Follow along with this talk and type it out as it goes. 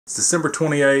It's December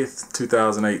 28th,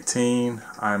 2018.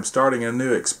 I'm starting a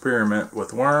new experiment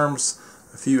with worms.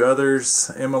 A few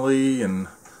others, Emily and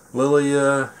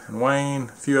Lilia and Wayne,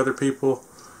 a few other people,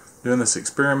 doing this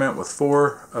experiment with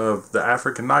 4 of the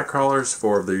African night crawlers,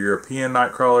 4 of the European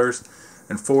night crawlers,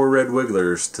 and 4 red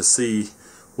wigglers to see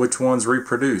which ones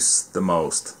reproduce the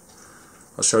most.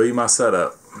 I'll show you my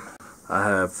setup. I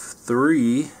have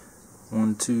 3,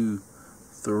 1, 2,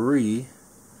 3.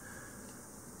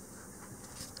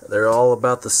 They're all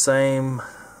about the same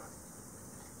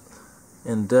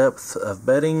in depth of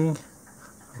bedding.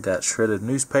 I've got shredded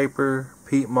newspaper,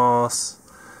 peat moss,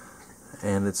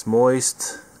 and it's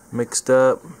moist, mixed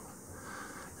up,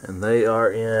 and they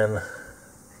are in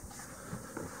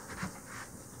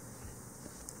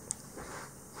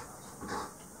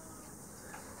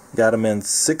got them in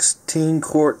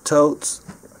 16-quart totes,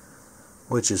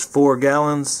 which is 4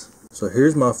 gallons. So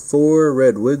here's my 4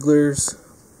 red wigglers.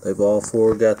 They've all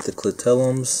 4 got the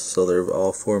clitellums, so they're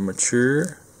all 4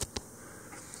 mature.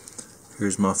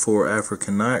 Here's my 4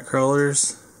 African night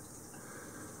crawlers.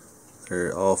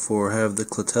 They're all 4 have the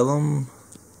clitellum.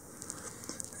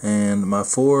 And my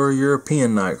 4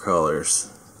 European night crawlers.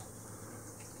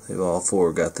 They've all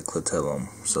 4 got the clitellum.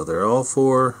 So they're all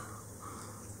 4.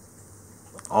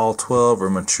 All 12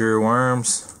 are mature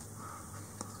worms.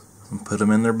 And put them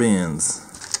in their bins.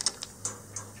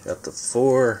 Got the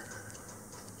 4.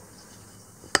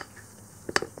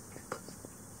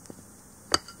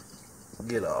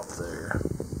 Get off there.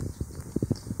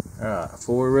 Alright,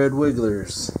 4 red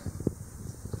wigglers.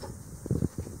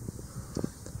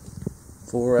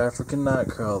 4 African night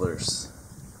crawlers.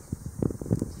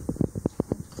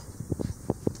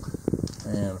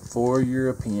 And 4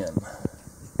 European.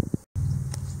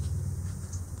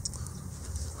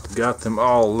 Got them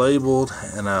all labeled,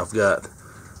 and I've got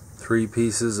 3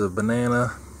 pieces of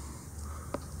banana.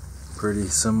 Pretty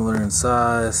similar in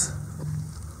size.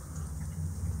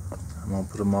 I'm going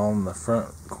to put them all in the front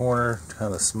corner,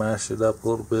 kind of smash it up a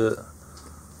little bit.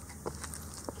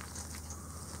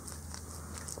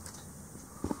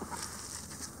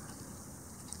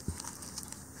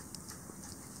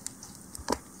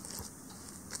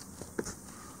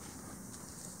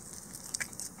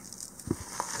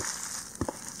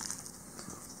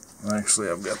 Actually,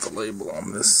 I've got the label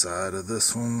on this side of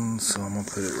this one, so I'm going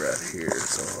to put it right here,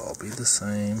 so it'll all be the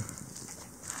same.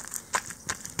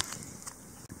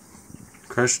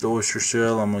 Crushed oyster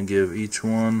shell, I'm going to give each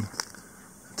one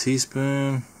a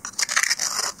teaspoon.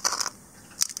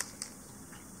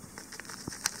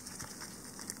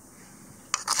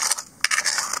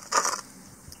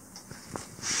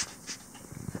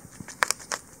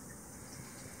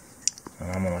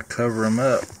 And I'm going to cover them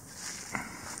up.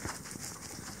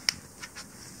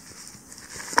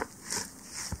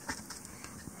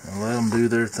 And let them do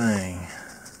their thing.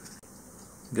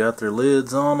 Got their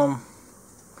lids on them.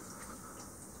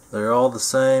 They're all the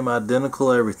same,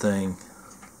 identical everything.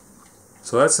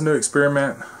 So that's a new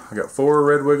experiment. I got 4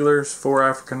 red wigglers, 4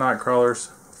 African night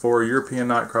crawlers, 4 European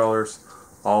night crawlers,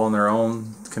 all in their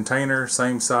own container,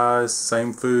 same size,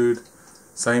 same food,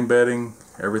 same bedding,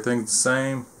 everything's the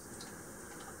same.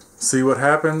 See what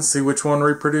happens, see which one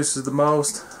reproduces the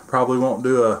most. Probably won't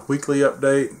do a weekly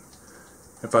update.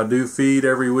 If I do feed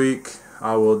every week,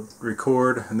 I will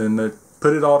record and then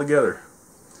put it all together.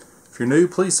 If you're new,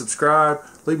 please subscribe,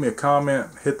 leave me a comment,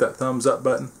 hit that thumbs up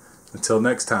button. Until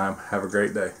next time, have a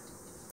great day.